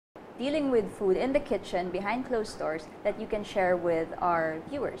dealing with food in the kitchen behind closed doors that you can share with our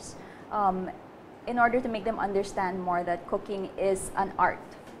viewers in order to make them understand more that cooking is an art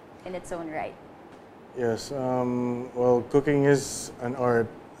in its own right? Yes, well, cooking is an art.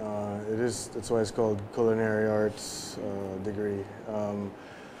 That's why it's called culinary arts degree.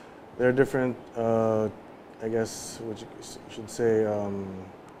 There are different, I guess, what you should say,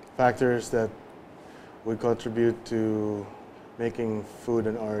 factors that would contribute to making food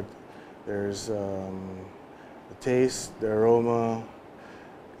an art. There's the taste, the aroma,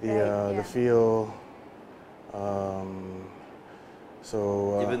 the feel.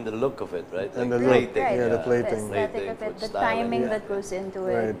 Even the look of it, right? And like the plating. look, yeah, the plating. The aesthetic of it, the timing that goes into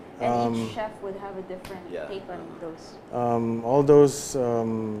it, and each chef would have a different take on those. All those,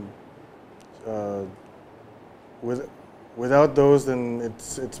 without those, then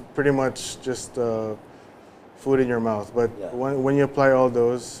it's pretty much just food in your mouth. But when you apply all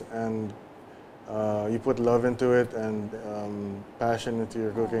those and you put love into it and passion into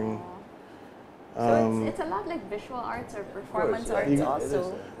your cooking. So it's a lot like visual arts or performance arts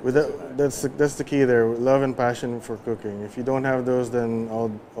also. That's the key there, love and passion for cooking. If you don't have those, then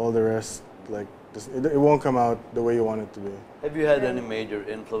all the rest, like, it won't come out the way you want it to be. Have you had any major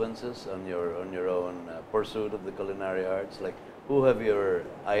influences on your own pursuit of the culinary arts? Like, who have your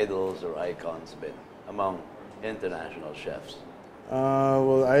idols or icons been among international chefs?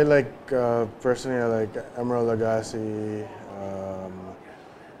 Well, I like, personally, I like Emeril Lagasse.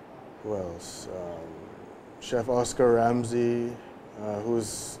 Who else? Chef Oscar Ramsey,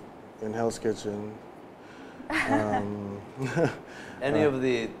 who's in Hell's Kitchen. Any of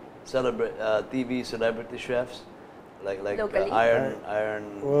the TV celebrity chefs, like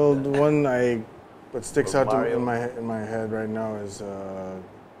Iron. Well, the one what sticks out in my head right now is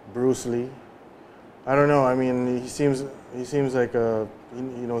Bruce Lee. I don't know. I mean, he seems like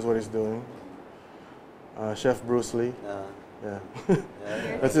he knows what he's doing. Chef Bruce Lee. Yeah,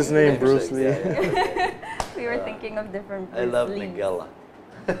 that's his name, Bruce Lee. We were thinking of different Bruce I love Lees. Miguela.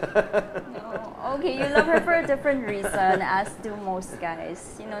 No, okay, you love her for a different reason, as do most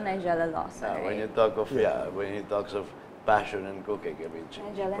guys. You know Nigella Lawson, right? When you talk of when he talks of passion in cooking, I mean, she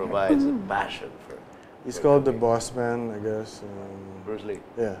provides a passion for. He's called the boss man, I guess. Bruce Lee.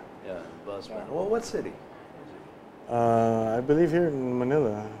 Yeah. Yeah, boss man. Well, what city? I believe here in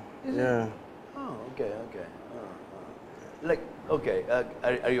Manila. Is yeah. It? Oh, okay. Like, okay,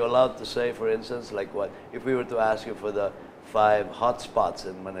 are you allowed to say, for instance, like what, if we were to ask you for the 5 hot spots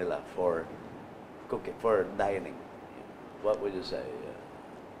in Manila for cooking, for dining, what would you say?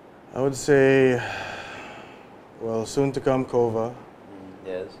 I would say, well, soon to come, Cova.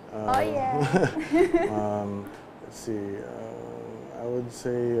 Yes. Let's see, I would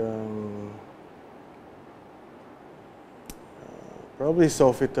say probably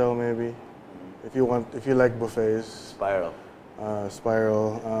Sofitel, maybe. If you like buffets. Spiral.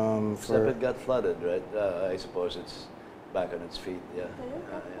 Spiral. Except it got flooded, right? I suppose it's back on its feet. Yeah.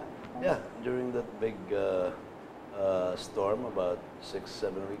 Yeah. During that big storm about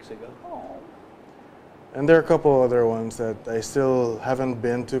 6-7 weeks ago. Oh. And there are a couple other ones that I still haven't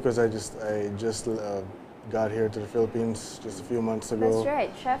been to because I just got here to the Philippines just a few months ago. That's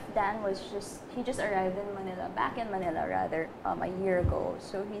right. Chef Dan he just arrived in Manila, back in Manila rather, a year ago.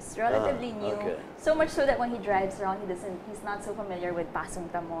 So he's relatively new. Okay. So much so that when he drives around, he's not so familiar with Pasong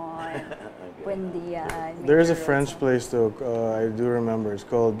Tamo and Buendia. There is a French place though, I do remember. It's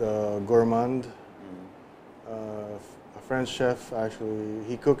called Gourmand. A French chef actually.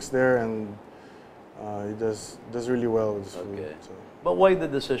 He cooks there and he does really well with his food. So. But why the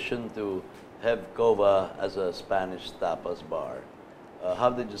decision to have Cova as a Spanish tapas bar? How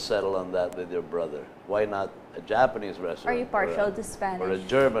did you settle on that with your brother? Why not a Japanese restaurant? Are you partial to Spanish? Or a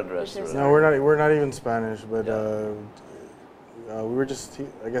German restaurant? No, we're not even Spanish, but we were just,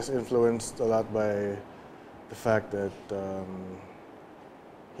 I guess, influenced a lot by the fact that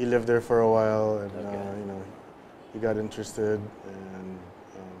he lived there for a while, and you know, he got interested, and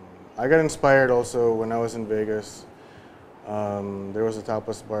I got inspired also when I was in Vegas. There was a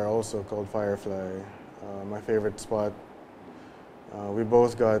tapas bar also called Firefly, my favorite spot. We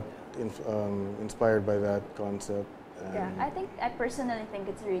both got inspired by that concept. Yeah, I personally think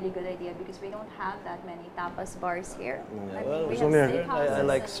it's a really good idea because we don't have that many tapas bars here. No. I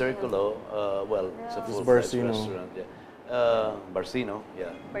like Circulo. Well, it's a full-fledged restaurant. Yeah. Barcino.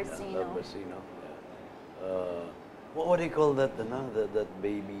 Yeah. Barcino. I love Barcino. Yeah. What do you call that? That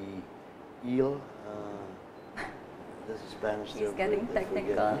baby eel. That's a Spanish term. He's getting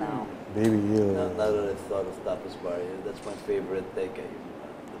technical now. Baby eel. Now that I've thought of tapas bar, that's my favorite take.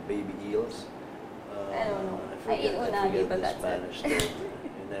 The baby eels. I don't know. I forget unagi, but the that's Spanish term.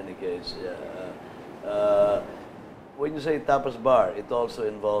 In any case. Yeah. When you say tapas bar, it also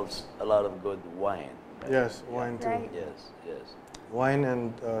involves a lot of good wine. Right? Yes, wine too. Right. Yes, yes, Wine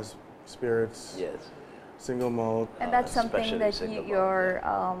and spirits, yes. single malt. And that's something Especially that single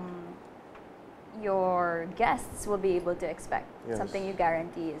your guests will be able to expect. Yes. Something you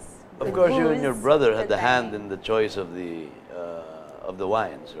guarantee is Of good course, you and your booze, brother had good the hand dining. in the choice of the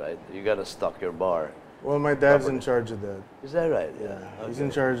wines, right? You got to stock your bar. Well, my dad's Properly. in charge of that. Is that right? Yeah, Yeah. he's in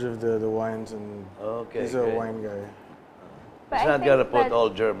charge of the wines, and Okay, he's a great. wine guy. But He's I not think got to put that- all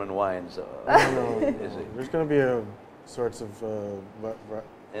German wines. No, Is it? there's gonna be a sorts of different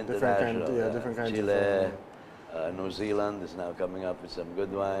kind, International, different kinds Chile, of. New Zealand is now coming up with some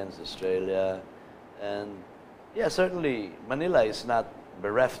good wines. Australia, and yeah, certainly Manila is not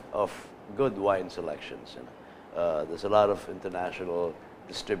bereft of good wine selections. You know, there's a lot of international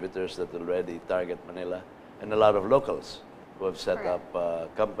distributors that already target Manila, and a lot of locals who have set Correct.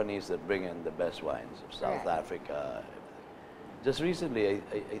 up companies that bring in the best wines of South Correct. Africa. Everything. Just recently,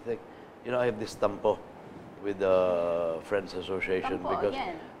 I think, you know, I have this tampo with the Friends Association Tampo because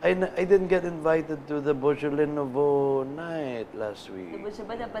again. I didn't get invited to the Beaujolais Nouveau night last week.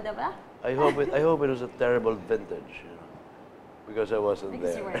 I hope it was a terrible vintage, you know, because I wasn't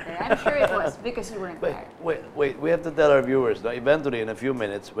Because there. you weren't there. I'm sure it was because you weren't Wait, there. wait, we have to tell our viewers, now, eventually in a few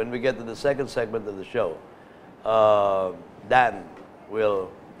minutes, when we get to the second segment of the show, Dan will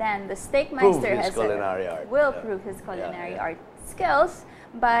Then the steak Prove meister his culinary art. will Yeah. prove his culinary Yeah. art skills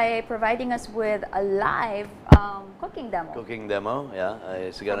by providing us with a live cooking demo cooking demo, yeah.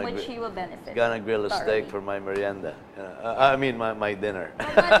 He's from gonna, which he will benefit. gonna grill a steak thoroughly. for my merienda. I mean, my dinner.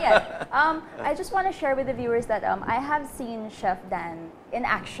 Well, not yet. I just want to share with the viewers that I have seen Chef Dan in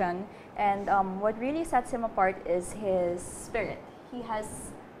action, and what really sets him apart is his spirit. He has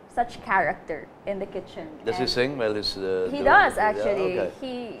such character in the kitchen. Does he and sing while he's He doing does it? Yeah, actually. okay.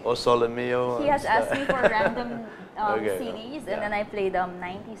 He O Sole Mio. He has asked me for random Okay, CDs, yeah. and then I played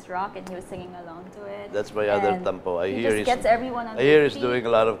 90s rock, and he was singing along to it. That's my other And tampo. I he hear just gets everyone on I hear their he's feet. doing a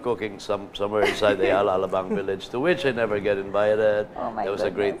lot of cooking somewhere inside the Alabang village, to which I never get invited. Oh my There was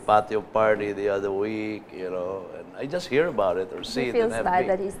a great goodness. patio party the other week, you know, and I just hear about it or see He it feels in bad FB.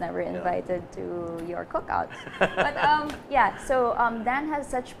 that he's never Yeah. invited to your cookout. But yeah, so Dan has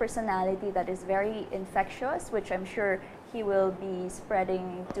such personality that is very infectious, which I'm sure he will be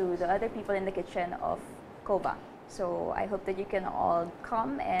spreading to the other people in the kitchen of Cova. So I hope that you can all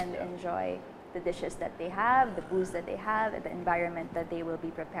come and enjoy the dishes that they have, the booze that they have, and the environment that they will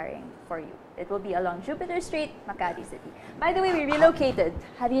be preparing for you. It will be along Jupiter Street, Makati City. By the way, we relocated.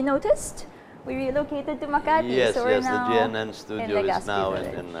 Have you noticed? We relocated to Makati. Yes, so we're yes, the now GNN studio in is Legazpi now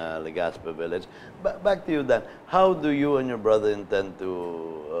Village. in Legazpi Village. Back to you, Dan. How do you and your brother intend to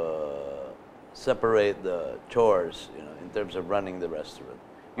separate the chores, you know, in terms of running the restaurant?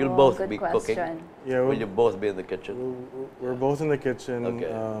 You'll Oh, both good be question. cooking. Yeah, Will you both be in the kitchen? we're both in the kitchen.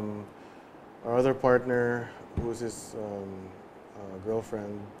 Okay. Our other partner, who's his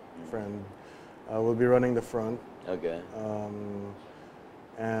girlfriend, friend, will be running the front. Okay.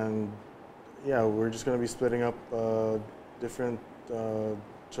 And yeah, we're just gonna be splitting up different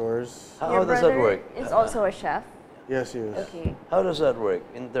chores. How Your does that brother work? is also a chef. Yes, yes. Okay. How does that work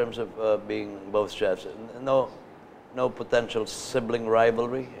in terms of being both chefs? No potential sibling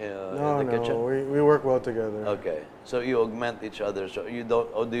rivalry No, in the kitchen? no, we work well together. Okay, so you augment each other. So you don't,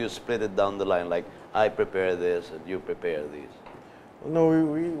 or do you split it down the line? Like I prepare this and you prepare these. Well,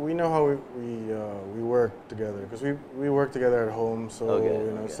 no, we know how we work together because we work together at home. So Okay,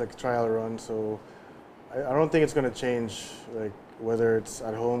 you know, it's okay. like a trial run. So I don't think it's gonna change, like whether it's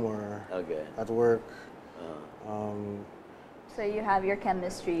at home or Okay. at work. Uh, So you have your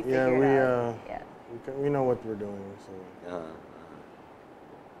chemistry Yeah, figured we out. Yeah. we know what we're doing. So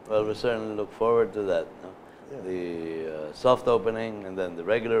well, we certainly look forward to that. No? Yeah. The soft opening and then the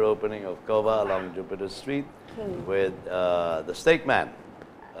regular opening of Cova along Jupiter Street Okay. with the steak man.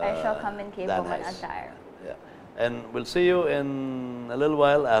 I shall come in Dan cable Hayes. attire. Yeah. And we'll see you in a little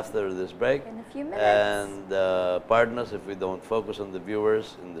while after this break. In a few minutes. And pardon us if we don't focus on the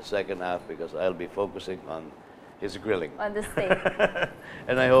viewers in the second half because I'll be focusing on his grilling. On the steak.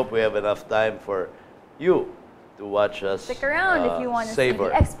 And I hope we have enough time for you to watch us Stick around if you want to see savor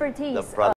the expertise the product.